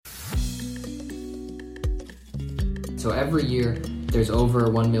So every year, there's over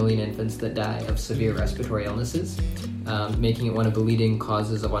 1 million infants that die of severe respiratory illnesses, making it one of the leading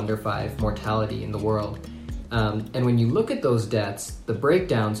causes of under 5 mortality in the world. And when you look at those deaths, the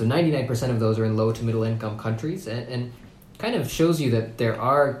breakdown, so 99% of those are in low to middle income countries, and kind of shows you that there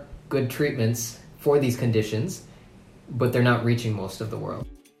are good treatments for these conditions, but they're not reaching most of the world.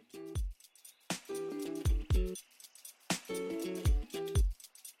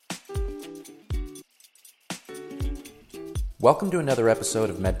 Welcome to another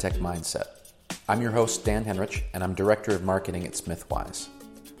episode of MedTech Mindset. I'm your host, Dan Henrich, and I'm Director of Marketing at SmithWise.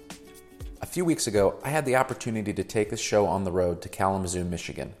 A few weeks ago, I had the opportunity to take the show on the road to Kalamazoo,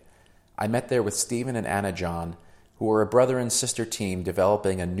 Michigan. I met there with Stephen and Anna John, who are a brother and sister team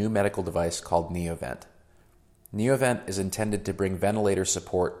developing a new medical device called NeoVent. NeoVent is intended to bring ventilator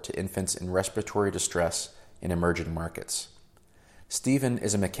support to infants in respiratory distress in emerging markets. Stephen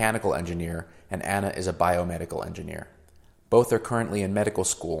is a mechanical engineer, and Anna is a biomedical engineer. Both are currently in medical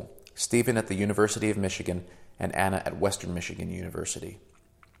school, Stephen at the University of Michigan and Anna at Western Michigan University.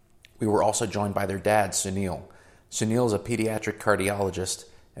 We were also joined by their dad, Sunil. Sunil is a pediatric cardiologist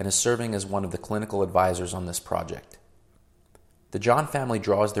and is serving as one of the clinical advisors on this project. The John family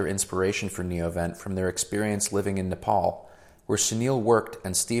draws their inspiration for NeoVent from their experience living in Nepal, where Sunil worked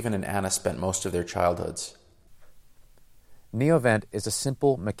and Stephen and Anna spent most of their childhoods. NeoVent is a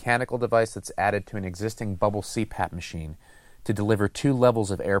simple mechanical device that's added to an existing bubble CPAP machine to deliver 2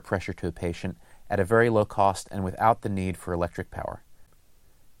 levels of air pressure to a patient at a very low cost and without the need for electric power.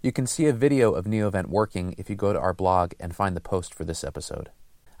 You can see a video of NeoVent working if you go to our blog and find the post for this episode.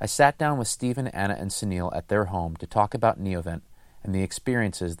 I sat down with Stephen, Anna, and Sunil at their home to talk about NeoVent and the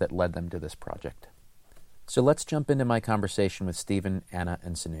experiences that led them to this project. So let's jump into my conversation with Stephen, Anna,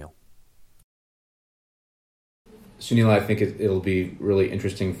 and Sunil. Sunil, I think it'll be really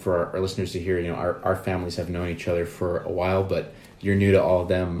interesting for our listeners to hear. You know, our families have known each other for a while, but you're new to all of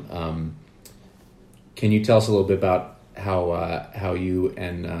them. Can you tell us a little bit about how you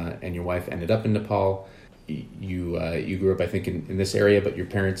and your wife ended up in Nepal? You grew up, I think, in this area, but your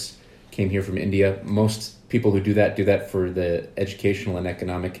parents came here from India. Most people who do that for the educational and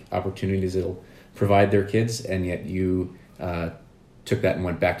economic opportunities it'll provide their kids, and yet you took that and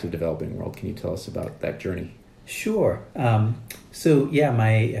went back to the developing world. Can you tell us about that journey? Sure. My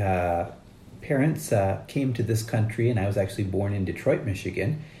parents came to this country, and I was actually born in Detroit,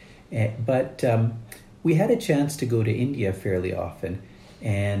 Michigan. But we had a chance to go to India fairly often.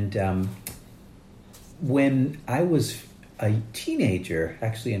 And when I was a teenager,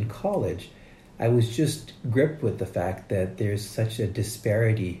 actually in college, I was just gripped with the fact that there's such a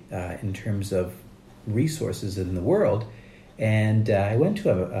disparity in terms of resources in the world. And I went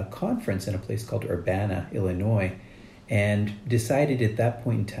to a conference in a place called Urbana, Illinois, and decided at that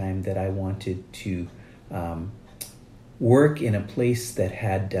point in time that I wanted to work in a place that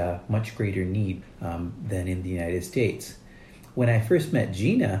had much greater need than in the United States. When I first met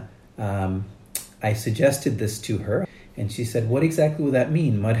Gina, I suggested this to her, and she said, "What exactly would that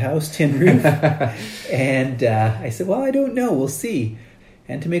mean? Mud house, tin roof?" And I said, "Well, I don't know. We'll see."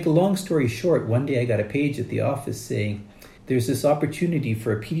 And to make a long story short, one day I got a page at the office saying, "There's this opportunity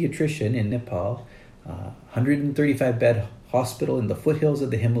for a pediatrician in Nepal, 135-bed hospital in the foothills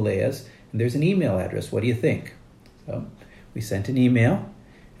of the Himalayas, and there's an email address. What do you think?" So we sent an email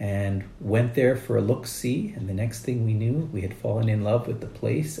and went there for a look-see, and the next thing we knew, we had fallen in love with the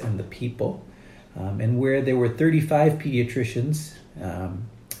place and the people. And where there were 35 pediatricians,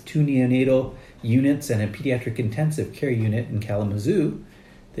 2 neonatal units, and a pediatric intensive care unit in Kalamazoo,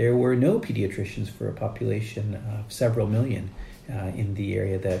 there were no pediatricians for a population of several million in the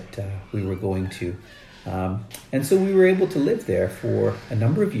area that we were going to. And so we were able to live there for a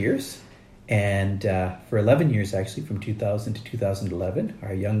number of years, and for 11 years actually, from 2000 to 2011.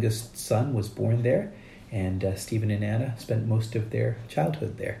 Our youngest son was born there, and Stephen and Anna spent most of their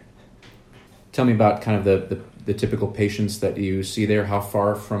childhood there. Tell me about kind of the typical patients that you see there. How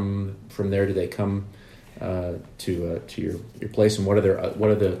far from there do they come to your place, and what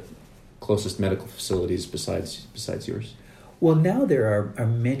are the closest medical facilities besides yours? Well, now there are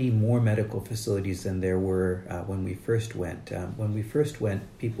many more medical facilities than there were when we first went. When we first went,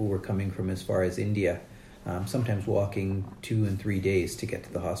 people were coming from as far as India, sometimes walking 2 and 3 days to get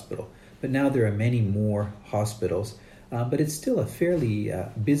to the hospital. But now there are many more hospitals, but it's still a fairly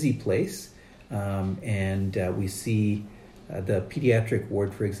busy place. And we see the pediatric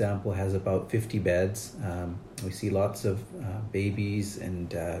ward, for example, has about 50 beds. We see lots of babies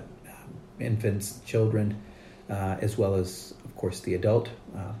and infants, children, as well as, of course, the adult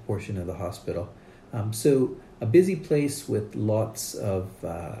portion of the hospital. So a busy place with lots of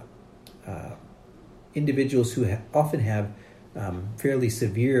individuals who often have fairly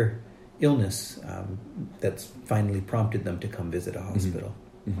severe illness that's finally prompted them to come visit a hospital.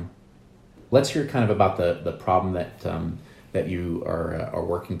 Mm-hmm. Let's hear kind of about the problem that you are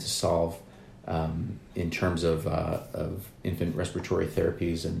working to solve in terms of infant respiratory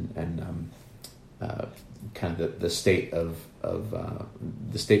therapies and kind of the state of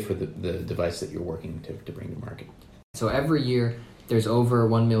the state for the device that you're working to bring to market. So every year there's over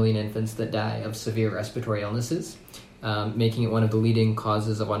 1 million infants that die of severe respiratory illnesses, making it one of the leading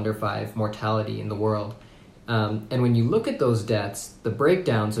causes of under 5 mortality in the world. And when you look at those deaths, the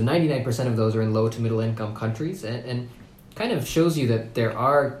breakdown, so 99% of those are in low to middle income countries, and kind of shows you that there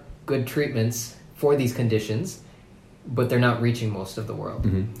are good treatments for these conditions, but they're not reaching most of the world.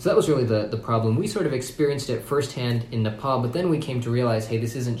 Mm-hmm. So that was really the problem. We sort of experienced it firsthand in Nepal, but then we came to realize, hey,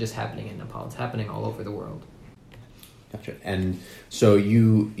 this isn't just happening in Nepal, it's happening all over the world. Gotcha. And so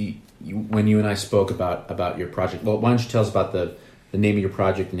you when you and I spoke about your project, well, why don't you tell us about the name of your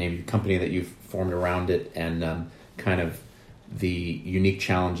project, the name of your company that you've formed around it, and kind of the unique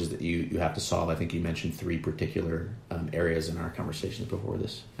challenges that you have to solve. I think you mentioned 3 particular areas in our conversations before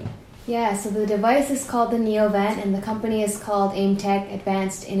this. Yeah, so the device is called the NeoVent, and the company is called AIMTech,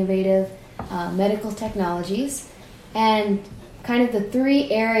 Advanced Innovative Medical Technologies. And kind of the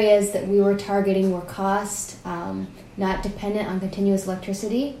 3 areas that we were targeting were cost, not dependent on continuous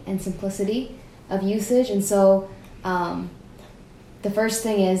electricity, and simplicity of usage. And so the first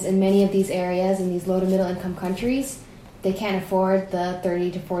thing is, in many of these areas, in these low to middle income countries, they can't afford the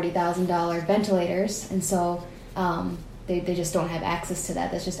 $30,000 to $40,000 ventilators, and so they just don't have access to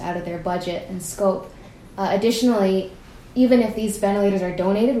that. That's just out of their budget and scope. Additionally, even if these ventilators are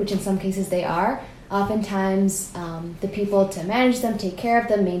donated, which in some cases they are, oftentimes the people to manage them, take care of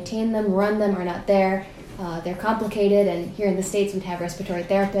them, maintain them, run them are not there. They're complicated, and here in the States we'd have respiratory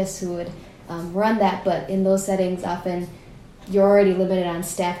therapists who would run that, but in those settings often you're already limited on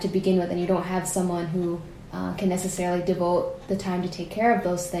staff to begin with, and you don't have someone who can necessarily devote the time to take care of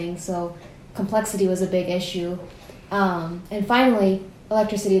those things. So complexity was a big issue. And finally,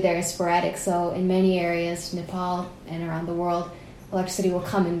 electricity there is sporadic. So in many areas, Nepal and around the world, electricity will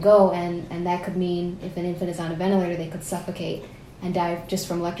come and go, and that could mean if an infant is on a ventilator, they could suffocate and die just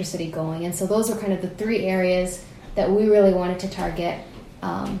from electricity going. And so those are kind of the 3 areas that we really wanted to target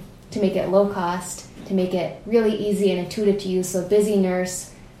to make it low cost, to make it really easy and intuitive to use, so a busy nurse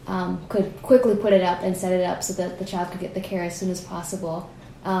could quickly put it up and set it up so that the child could get the care as soon as possible,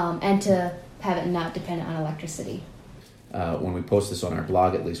 and to have it not dependent on electricity. When we post this on our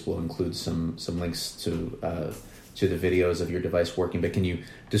blog, at least, we'll include some links to the videos of your device working. But can you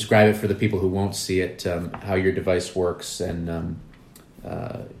describe it for the people who won't see it, how your device works, and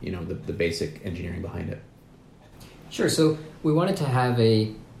the basic engineering behind it? Sure. So we wanted to have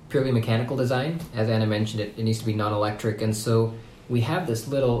a purely mechanical design. As Anna mentioned, it needs to be non-electric, and so we have this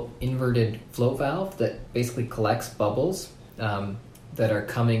little inverted flow valve that basically collects bubbles that are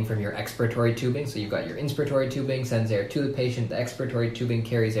coming from your expiratory tubing. So you've got your inspiratory tubing, sends air to the patient, the expiratory tubing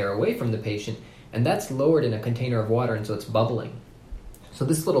carries air away from the patient, and that's lowered in a container of water, and so it's bubbling. So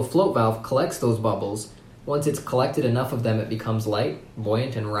this little float valve collects those bubbles. Once it's collected enough of them, it becomes light,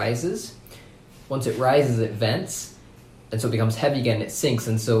 buoyant, and rises. Once it rises, it vents, and so it becomes heavy again, it sinks,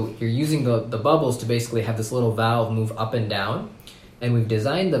 and so you're using the bubbles to basically have this little valve move up and down. And we've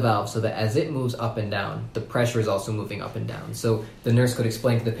designed the valve so that as it moves up and down, the pressure is also moving up and down. So the nurse could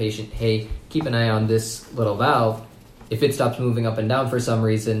explain to the patient, hey, keep an eye on this little valve. If it stops moving up and down for some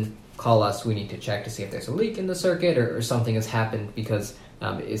reason, call us. We need to check to see if there's a leak in the circuit or something has happened because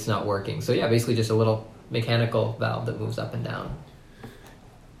it's not working. So yeah, basically just a little mechanical valve that moves up and down.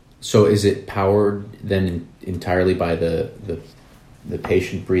 So is it powered then entirely by the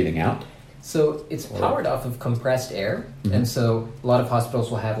patient breathing out? So it's powered off of compressed air, and so a lot of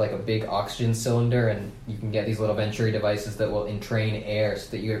hospitals will have like a big oxygen cylinder, and you can get these little Venturi devices that will entrain air so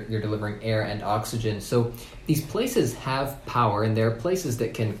that you're delivering air and oxygen. So these places have power, and there are places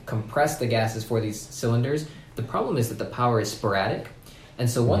that can compress the gases for these cylinders. The problem is that the power is sporadic, and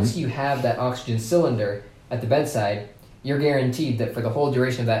so once you have that oxygen cylinder at the bedside, you're guaranteed that for the whole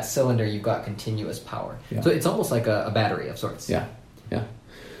duration of that cylinder, you've got continuous power. Yeah. So it's almost like a battery of sorts. Yeah.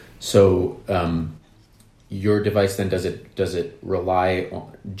 So your device then does it rely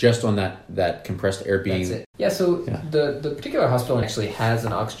just on that compressed air being? That's it. Yeah. So the particular hospital actually has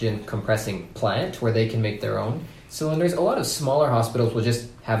an oxygen compressing plant where they can make their own cylinders. A lot of smaller hospitals will just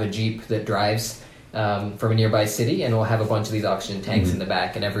have a Jeep that drives from a nearby city, and we'll have a bunch of these oxygen tanks in the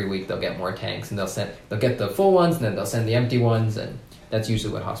back. And every week they'll get more tanks, and they'll get the full ones, and then they'll send the empty ones, and that's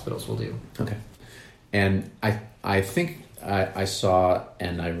usually what hospitals will do. Okay. And I think I saw,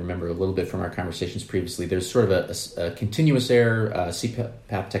 and I remember a little bit from our conversations previously, there's sort of a continuous air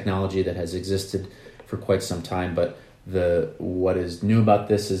CPAP technology that has existed for quite some time, but what is new about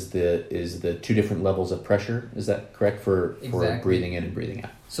this is the two different levels of pressure. Is that correct for breathing in and breathing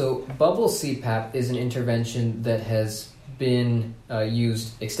out? So bubble CPAP is an intervention that has been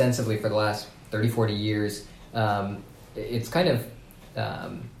used extensively for the last 30, 40 years. It's kind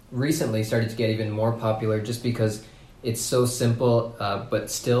of recently started to get even more popular just because it's so simple but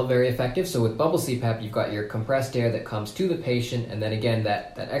still very effective. So with bubble CPAP, you've got your compressed air that comes to the patient, and then again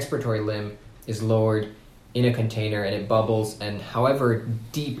that expiratory limb is lowered in a container and it bubbles, and however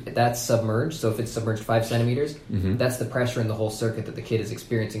deep that's submerged, so if it's submerged 5 centimeters, that's the pressure in the whole circuit that the kid is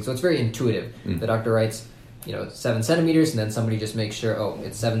experiencing. So it's very intuitive. The doctor writes 7 centimeters, and then somebody just makes sure,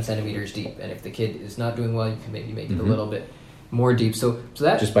 it's 7 centimeters deep, and if the kid is not doing well, you can maybe make it a little bit more deep. So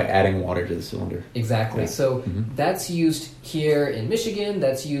that just by adding water to the cylinder. Exactly. Yeah. So that's used here in Michigan,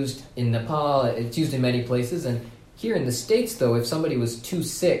 that's used in Nepal, it's used in many places, and here in the States, though, if somebody was too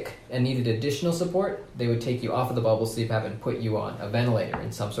sick and needed additional support, they would take you off of the bubble CPAP and put you on a ventilator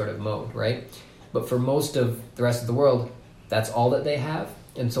in some sort of mode, right? But for most of the rest of the world, that's all that they have.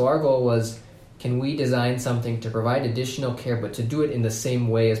 And so our goal was, can we design something to provide additional care, but to do it in the same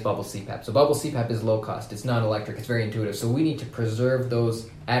way as bubble CPAP? So bubble CPAP is low cost, it's non-electric, it's very intuitive. So we need to preserve those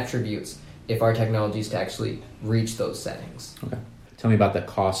attributes if our technology is to actually reach those settings. Okay. Tell me about the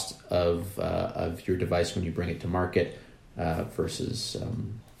cost of your device when you bring it to market versus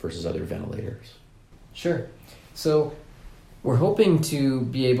other ventilators. Sure. So we're hoping to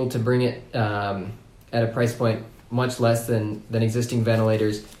be able to bring it at a price point much less than existing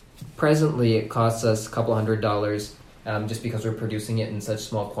ventilators. Presently, it costs us a couple $100 just because we're producing it in such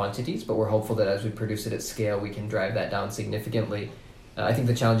small quantities, but we're hopeful that as we produce it at scale, we can drive that down significantly. I think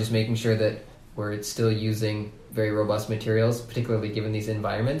the challenge is making sure that we're still using very robust materials, particularly given these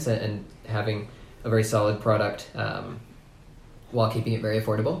environments, and having a very solid product while keeping it very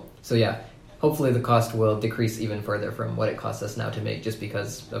affordable. So yeah, hopefully the cost will decrease even further from what it costs us now to make, just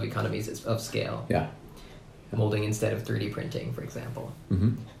because of economies of scale. Yeah. Molding instead of 3D printing, for example.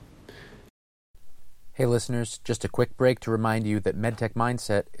 Hey listeners, just a quick break to remind you that MedTech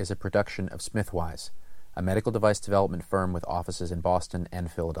Mindset is a production of Smithwise, a medical device development firm with offices in Boston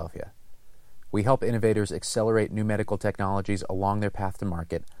and Philadelphia. We help innovators accelerate new medical technologies along their path to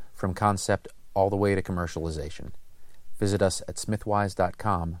market, from concept all the way to commercialization. Visit us at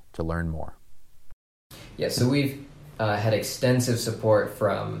smithwise.com to learn more. Yeah, so we've had extensive support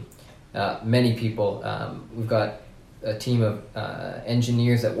from many people. We've got a team of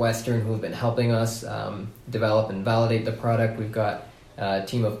engineers at Western who have been helping us develop and validate the product. We've got a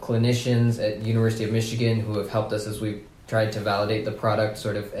team of clinicians at University of Michigan who have helped us as we've tried to validate the product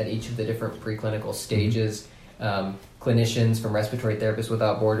sort of at each of the different preclinical stages. Clinicians from Respiratory Therapists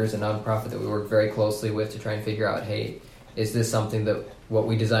Without Borders, a nonprofit that we work very closely with to try and figure out, hey, is this something that what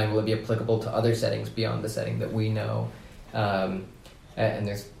we design, will it be applicable to other settings beyond the setting that we know? And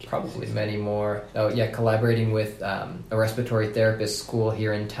there's probably many more. Collaborating with a respiratory therapist school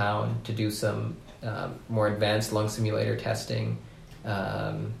here in town to do some more advanced lung simulator testing.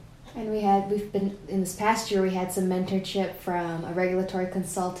 And we've been, in this past year, we had some mentorship from a regulatory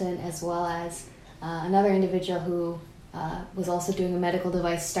consultant as well as another individual who was also doing a medical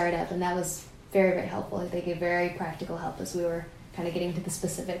device startup, and that was very, very helpful. They gave very practical help as we were kind of getting to the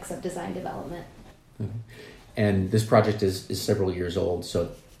specifics of design development. Mm-hmm. And this project is several years old,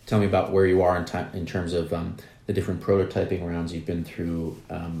 so tell me about where you are in terms of the different prototyping rounds you've been through.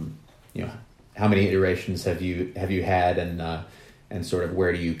 How many iterations have you had, and sort of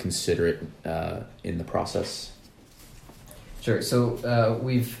where do you consider it in the process? Sure. So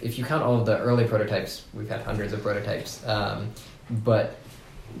if you count all of the early prototypes, we've had hundreds of prototypes. But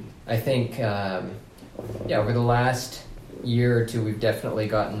I think, over the last year or two, we've definitely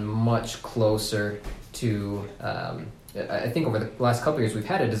gotten much closer to. I think over the last couple of years, we've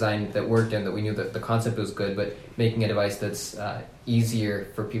had a design that worked and that we knew that the concept was good, but making a device that's easier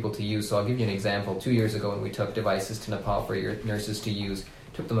for people to use. So I'll give you an example. 2 years ago, when we took devices to Nepal for your nurses to use,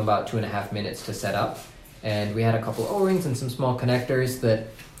 it took them about 2.5 minutes to set up. And we had a couple O-rings and some small connectors that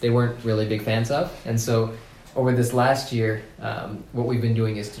they weren't really big fans of. And so over this last year, what we've been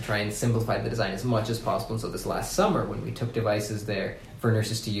doing is to try and simplify the design as much as possible. And so this last summer, when we took devices there for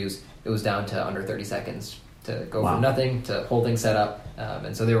nurses to use, it was down to under 30 seconds to go from nothing to whole thing set up.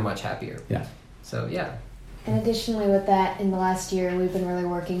 And so they were much happier. Yeah. So, yeah. And additionally with that, in the last year, we've been really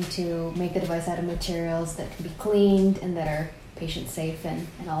working to make the device out of materials that can be cleaned and that are patient safe and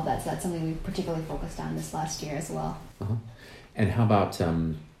all that. So that's something we particularly focused on this last year as well. Uh-huh. And how about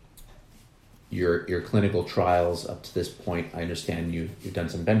your clinical trials up to this point. I understand you've done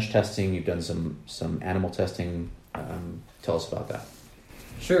some bench testing, you've done some animal testing. Tell us about that.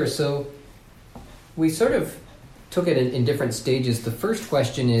 Sure. So we sort of took it in different stages. The first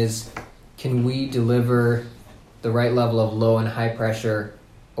question is, can we deliver the right level of low and high pressure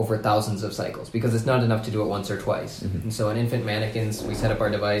over thousands of cycles? Because it's not enough to do it once or twice. Mm-hmm. And so in infant mannequins, we set up our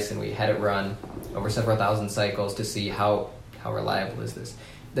device and we had it run over several thousand cycles to see how reliable is this.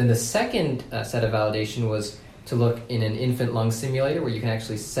 Then the second set of validation was to look in an infant lung simulator where you can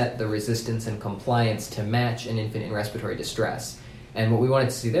actually set the resistance and compliance to match an infant in respiratory distress. And what we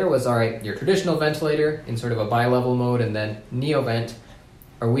wanted to see there was, all right, your traditional ventilator in sort of a bi-level mode and then NeoVent,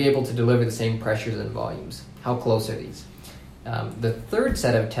 are we able to deliver the same pressures and volumes? How close are these? The third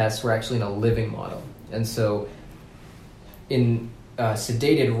set of tests were actually in a living model. And so in a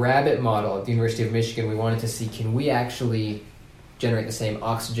sedated rabbit model at the University of Michigan, we wanted to see, can we actually generate the same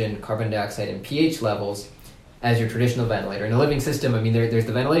oxygen, carbon dioxide, and pH levels as your traditional ventilator? In a living system, I mean, there's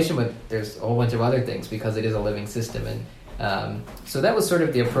the ventilation, but there's a whole bunch of other things because it is a living system. And so that was sort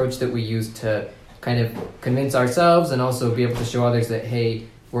of the approach that we used to kind of convince ourselves and also be able to show others that, hey,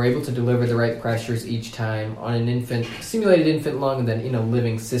 we're able to deliver the right pressures each time on an simulated infant lung, and then in a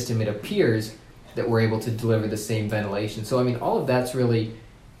living system, it appears that we're able to deliver the same ventilation. So, I mean, all of that's really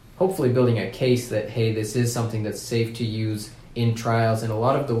hopefully building a case that, hey, this is something that's safe to use in trials. And a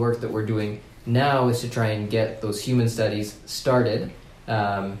lot of the work that we're doing now is to try and get those human studies started.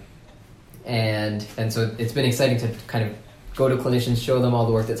 And so it's been exciting to kind of go to clinicians, show them all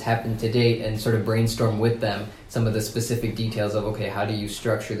the work that's happened to date, and sort of brainstorm with them some of the specific details of, okay, how do you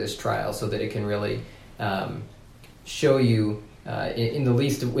structure this trial so that it can really show you in the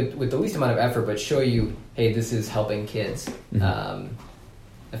least with the least amount of effort, but show you, hey, this is helping kids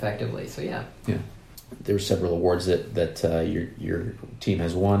effectively. So yeah. There were several awards that your team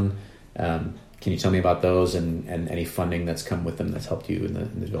has won. Can you tell me about those and any funding that's come with them that's helped you in the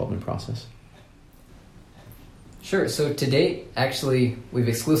development process? Sure. So to date, actually, we've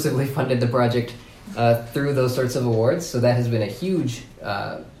exclusively funded the project through those sorts of awards. So that has been a huge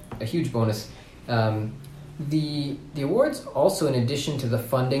bonus. The awards also, in addition to the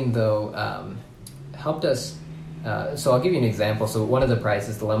funding, though, helped us. So I'll give you an example. So one of the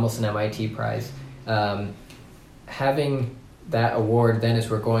prizes, the Lemelson MIT Prize, having that award then as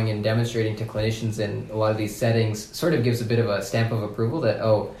we're going and demonstrating to clinicians in a lot of these settings sort of gives a bit of a stamp of approval that,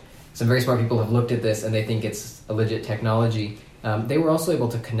 oh, some very smart people have looked at this and they think it's a legit technology. They were also able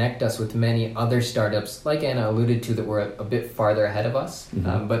to connect us with many other startups, like Anna alluded to, that were a bit farther ahead of us,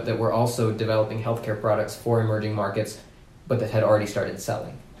 but that were also developing healthcare products for emerging markets, but that had already started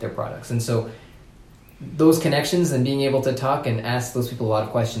selling their products. And so those connections and being able to talk and ask those people a lot of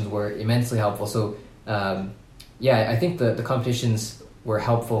questions were immensely helpful. So I think the competitions were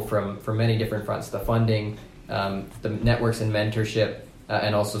helpful from many different fronts: the funding, the networks and mentorship,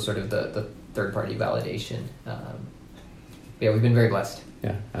 and also sort of the third-party validation. We've been very blessed.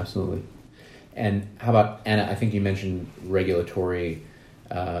 Yeah, absolutely. And how about, Anna, I think you mentioned regulatory,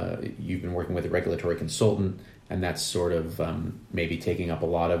 you've been working with a regulatory consultant, and that's sort of maybe taking up a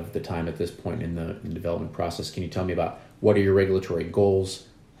lot of the time at this point in the development process. Can you tell me about what are your regulatory goals?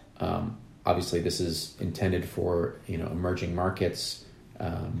 Obviously, this is intended for emerging markets.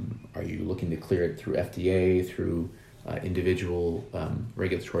 Are you looking to clear it through FDA, through individual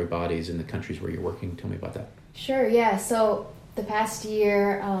regulatory bodies in the countries where you're working? Tell me about that. Sure, yeah. So the past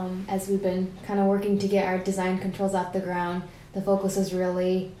year, as we've been kind of working to get our design controls off the ground, the focus was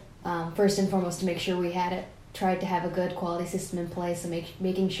really, first and foremost, to make sure we tried to have a good quality system in place, and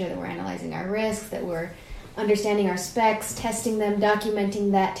making sure that we're analyzing our risks, that we're understanding our specs, testing them,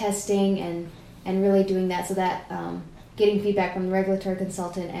 documenting that testing, and really doing that so that getting feedback from the regulatory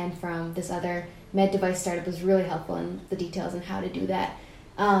consultant and from this other med device startup was really helpful in the details on how to do that.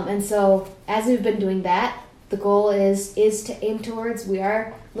 And so as we've been doing that, the goal is to aim towards, we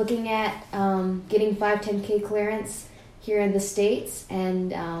are looking at getting 510K clearance here in the States,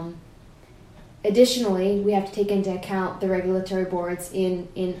 and additionally, we have to take into account the regulatory boards in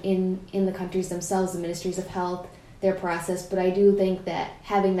the countries themselves, the ministries of health, their process. But I do think that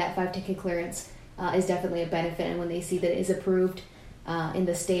having that 510K clearance is definitely a benefit, and when they see that it is approved in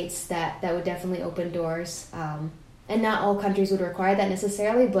the States, that would definitely open doors. And not all countries would require that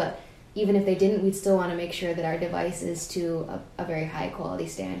necessarily, but even if they didn't, we'd still want to make sure that our device is to a very high quality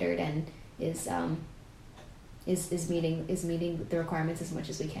standard and is meeting the requirements as much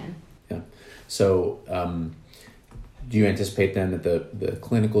as we can. Yeah. So, do you anticipate then that the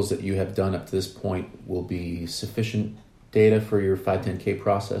clinicals that you have done up to this point will be sufficient data for your 510K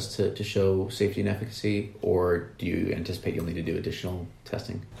process to show safety and efficacy, or do you anticipate you'll need to do additional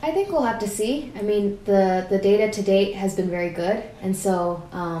testing? I think we'll have to see. I mean, the data to date has been very good, and so,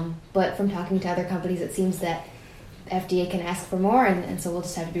 but from talking to other companies, it seems that FDA can ask for more, and so we'll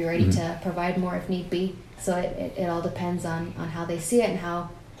just have to be ready to provide more if need be. So it all depends on how they see it and how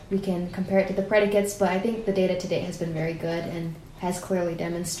we can compare it to the predicates, but I think the data to date has been very good and has clearly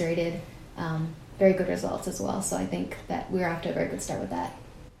demonstrated very good results as well. So I think that we're off to a very good start with that.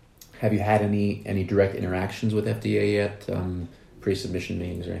 Have you had any direct interactions with FDA yet? Pre-submission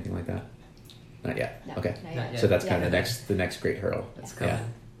meetings or anything like that? Not yet. No, okay. not yet. So that's kind of the next great hurdle. That's coming. Yeah.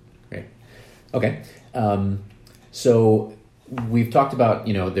 Great. Okay. So we've talked about,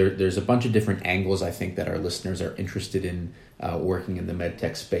 there's a bunch of different angles I think that our listeners are interested in working in the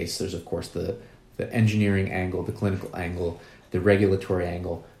medtech space. There's of course the engineering angle, the clinical angle, the regulatory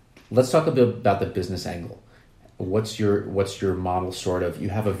angle. Let's talk a bit about the business angle. What's your model sort of? You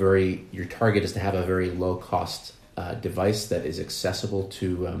have your target is to have a very low cost device that is accessible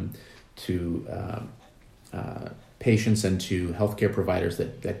to patients and to healthcare providers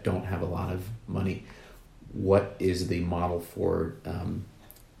that don't have a lot of money. What is the model for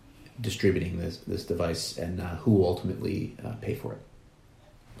distributing this device, and who will ultimately pay for it?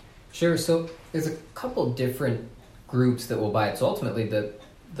 Sure. So there's a couple different groups that will buy it. So ultimately, the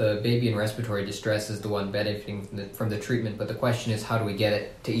baby in respiratory distress is the one benefiting from the treatment, but the question is, how do we get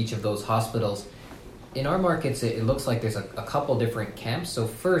it to each of those hospitals? In our markets, it looks like there's a couple different camps. So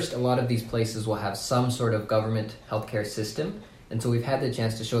first, a lot of these places will have some sort of government healthcare system, and so we've had the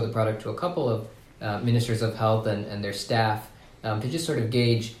chance to show the product to a couple of ministers of health and their staff to just sort of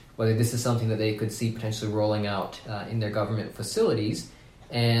gauge whether this is something that they could see potentially rolling out in their government facilities.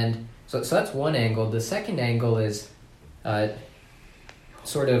 And so that's one angle. The second angle is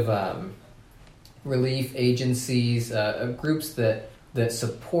sort of relief agencies, groups that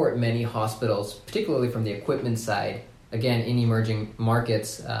support many hospitals, particularly from the equipment side, again, in emerging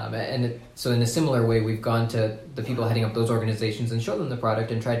markets. So in a similar way, we've gone to the people heading up those organizations and showed them the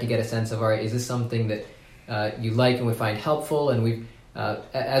product and tried to get a sense of, all right, is this something that you like and would find helpful? And we've,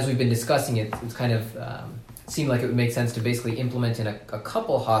 as we've been discussing it, it's kind of seemed like it would make sense to basically implement in a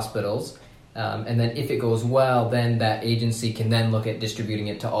couple hospitals. And then if it goes well, then that agency can then look at distributing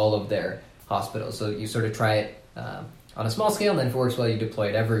it to all of their hospitals. So you sort of try it on a small scale, and then if it works well, you deploy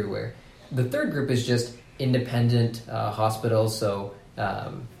it everywhere. The third group is just independent hospitals, so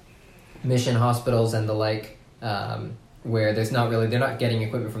mission hospitals and the like, where they're not getting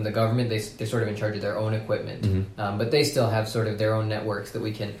equipment from the government. They're sort of in charge of their own equipment, but they still have sort of their own networks that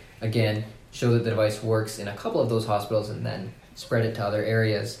we can, again, show that the device works in a couple of those hospitals and then spread it to other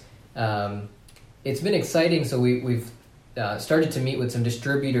areas. It's been exciting. So we've started to meet with some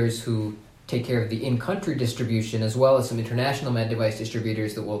distributors who take care of the in-country distribution, as well as some international med device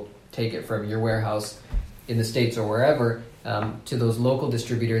distributors that will take it from your warehouse in the States or wherever to those local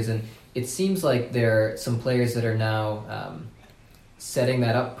distributors. And it seems like there are some players that are now setting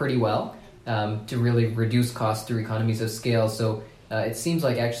that up pretty well to really reduce costs through economies of scale. So it seems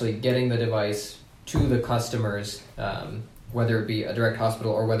like actually getting the device to the customers, whether it be a direct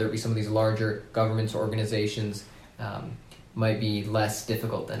hospital or whether it be some of these larger governments or organizations, might be less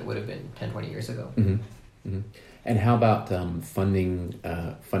difficult than it would have been 10, 20 years ago. Mm-hmm. Mm-hmm. And how about funding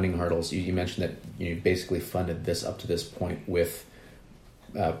hurdles? You mentioned that you've basically funded this up to this point with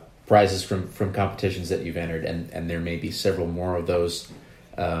prizes from competitions that you've entered, and there may be several more of those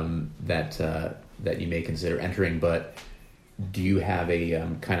that you may consider entering. But do you have a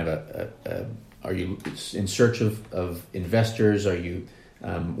kind of are you in search of investors? Are you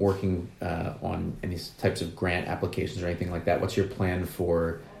working on any types of grant applications or anything like that? What's your plan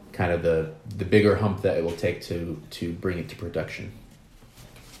for kind of the bigger hump that it will take to bring it to production?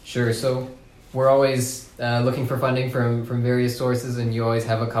 Sure. So we're always looking for funding from various sources, and you always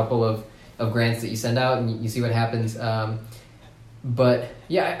have a couple of grants that you send out and you see what happens. But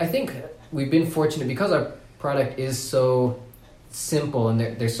yeah, I think we've been fortunate because our product is so simple and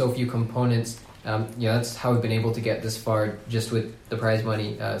there's so few components. That's how we've been able to get this far just with the prize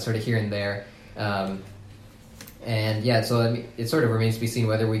money sort of here and there. So I mean, it sort of remains to be seen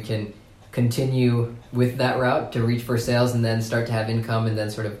whether we can continue with that route to reach first sales and then start to have income and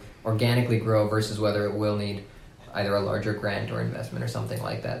then sort of organically grow versus whether it will need either a larger grant or investment or something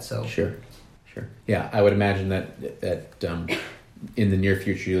like that. So Sure. Yeah, I would imagine that in the near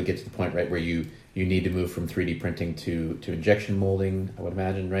future you'll get to the point, right, where you need to move from 3D printing to injection molding, I would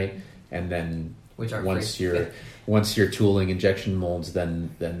imagine, right? And then which are once you're tooling injection molds,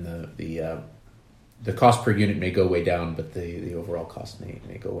 then the cost per unit may go way down, but the overall cost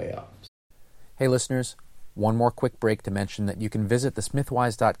may go way up. Hey listeners, One more quick break to mention that you can visit the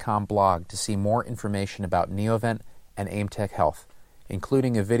smithwise.com blog to see more information about Neovent and AimTech Health,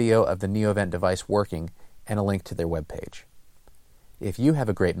 including a video of the Neovent device working and a link to their webpage. If you have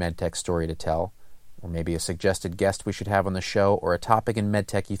a great MedTech story to tell, or maybe a suggested guest we should have on the show, or a topic in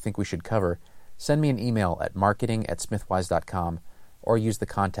MedTech you think we should cover, send me an email at marketing@smithwise.com or use the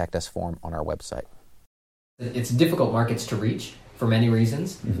Contact Us form on our website. It's difficult markets to reach for many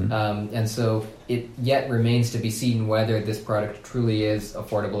reasons, and so it yet remains to be seen whether this product truly is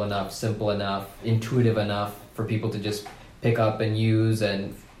affordable enough, simple enough, intuitive enough for people to just pick up and use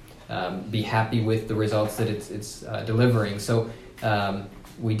and be happy with the results that it's delivering. So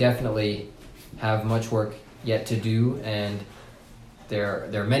we definitely have much work yet to do, and there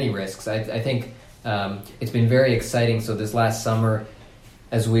are many risks. I think it's been very exciting. So this last summer,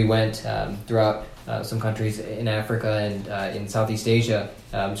 as we went throughout some countries in Africa and in Southeast Asia,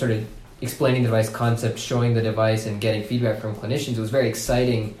 sort of explaining the device concept, showing the device, and getting feedback from clinicians, it was very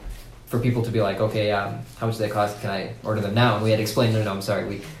exciting for people to be like, okay, how much do they cost? Can I order them now? And we had to explain, no, I'm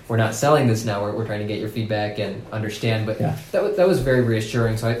sorry, we're not selling this now. We're trying to get your feedback and understand. But that was very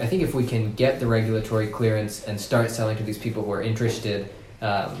reassuring. So I think if we can get the regulatory clearance and start selling to these people who are interested,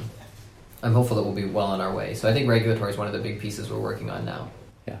 I'm hopeful that we'll be well on our way. So I think regulatory is one of the big pieces we're working on now.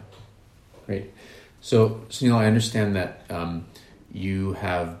 Yeah, great. So Sunil, I understand that you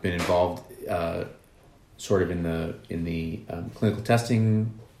have been involved sort of in the clinical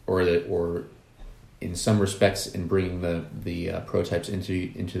testing, or in some respects in bringing the prototypes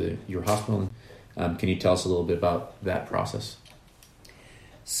into your hospital. Can you tell us a little bit about that process?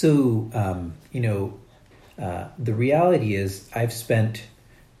 So, the reality is I've spent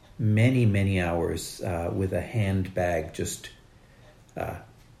many hours with a handbag just,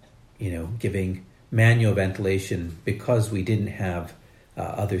 giving manual ventilation because we didn't have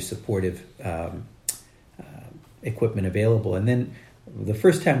other supportive equipment available. And then the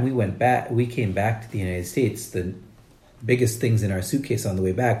first time we came back to the United States, the biggest things in our suitcase on the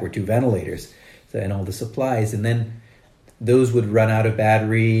way back were 2 ventilators and all the supplies. And then those would run out of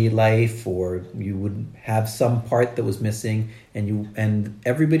battery life, or you would have some part that was missing, and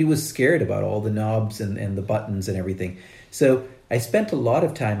everybody was scared about all the knobs and the buttons and everything. So I spent a lot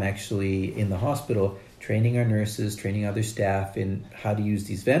of time actually in the hospital training our nurses, training other staff in how to use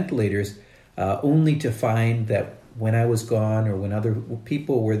these ventilators, only to find that when I was gone or when other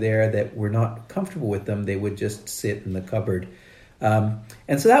people were there that were not comfortable with them, they would just sit in the cupboard. And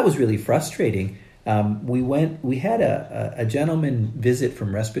so that was really frustrating. We had a gentleman visit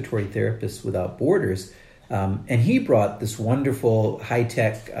from Respiratory Therapists Without Borders, and he brought this wonderful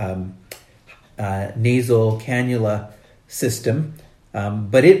high-tech nasal cannula system,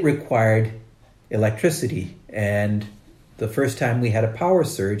 but it required electricity. And the first time we had a power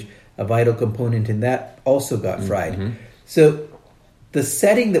surge, a vital component in that also got fried. Mm-hmm. So the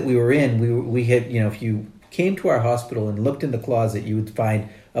setting that we were in, we had, if you came to our hospital and looked in the closet, you would find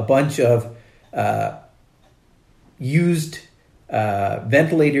a bunch of used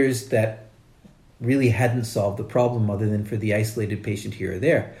ventilators that really hadn't solved the problem other than for the isolated patient here or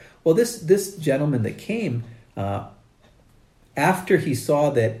there. Well, this gentleman that came, after he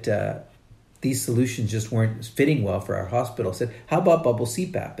saw that these solutions just weren't fitting well for our hospital, said, how about bubble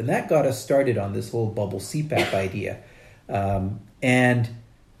CPAP? And that got us started on this whole bubble CPAP idea. And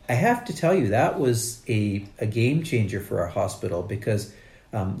I have to tell you, that was a game changer for our hospital, because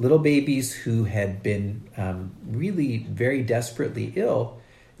little babies who had been really very desperately ill,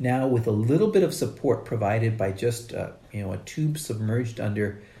 now with a little bit of support provided by just a tube submerged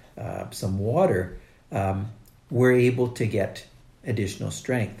under some water, were able to get additional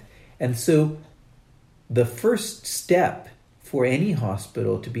strength. And so the first step for any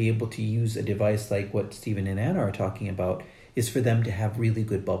hospital to be able to use a device like what Stephen and Anna are talking about is for them to have really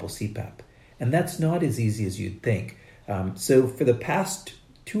good bubble CPAP. And that's not as easy as you'd think. So for the past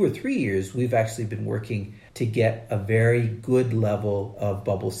 2 or 3 years, we've actually been working to get a very good level of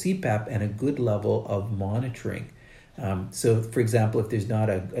bubble CPAP and a good level of monitoring. So, for example, if there's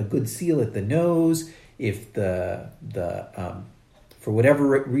not a good seal at the nose, if the for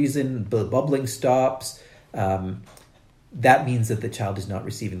whatever reason the bubbling stops, that means that the child is not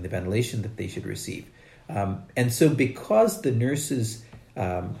receiving the ventilation that they should receive. And so, because the nurses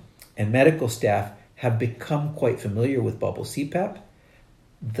and medical staff have become quite familiar with bubble CPAP,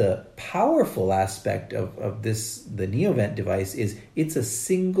 the powerful aspect of the Neovent device is it's a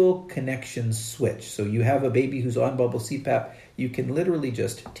single connection switch. So you have a baby who's on bubble CPAP, you can literally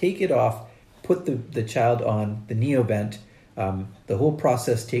just take it off, put the child on the Neovent. The whole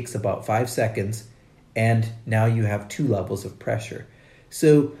process takes about 5 seconds, and now you have 2 levels of pressure.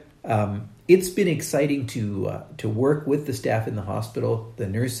 So it's been exciting to work with the staff in the hospital. The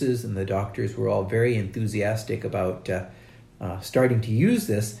nurses and the doctors were all very enthusiastic about starting to use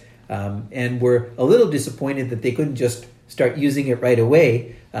this, and were a little disappointed that they couldn't just start using it right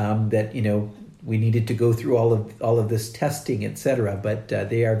away. That we needed to go through all of this testing, etc. But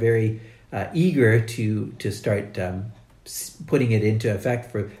they are very eager to start putting it into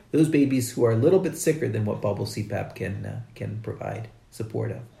effect for those babies who are a little bit sicker than what bubble CPAP can provide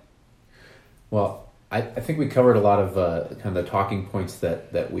support of. Well, I think we covered a lot of kind of the talking points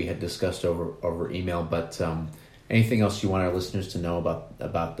that we had discussed over email. But anything else you want our listeners to know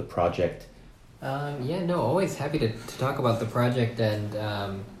about the project? Always happy to talk about the project,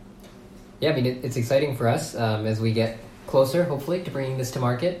 and it's exciting for us as we get closer, hopefully, to bringing this to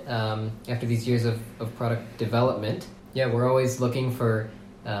market after these years of product development. Yeah, we're always looking for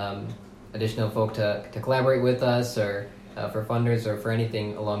additional folk to collaborate with us, or for funders, or for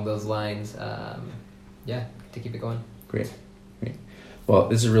anything along those lines. To keep it going. Great. Well,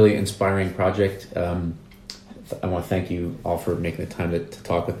 this is a really inspiring project. I want to thank you all for making the time to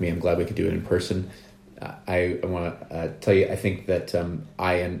talk with me. I'm glad we could do it in person. I want to tell you, I think that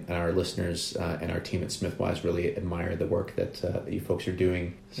I and our listeners and our team at Smithwise really admire the work that you folks are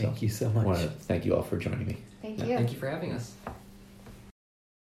doing. Thank you so much. I want to thank you all for joining me. Thank you. Thank you for having us.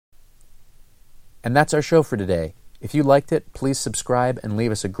 And that's our show for today. If you liked it, please subscribe and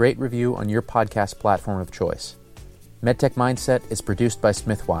leave us a great review on your podcast platform of choice. MedTech Mindset is produced by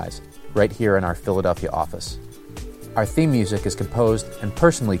Smithwise, right here in our Philadelphia office. Our theme music is composed and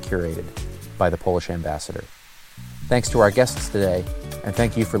personally curated by the Polish Ambassador. Thanks to our guests today, and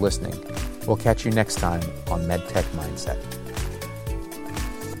thank you for listening. We'll catch you next time on MedTech Mindset.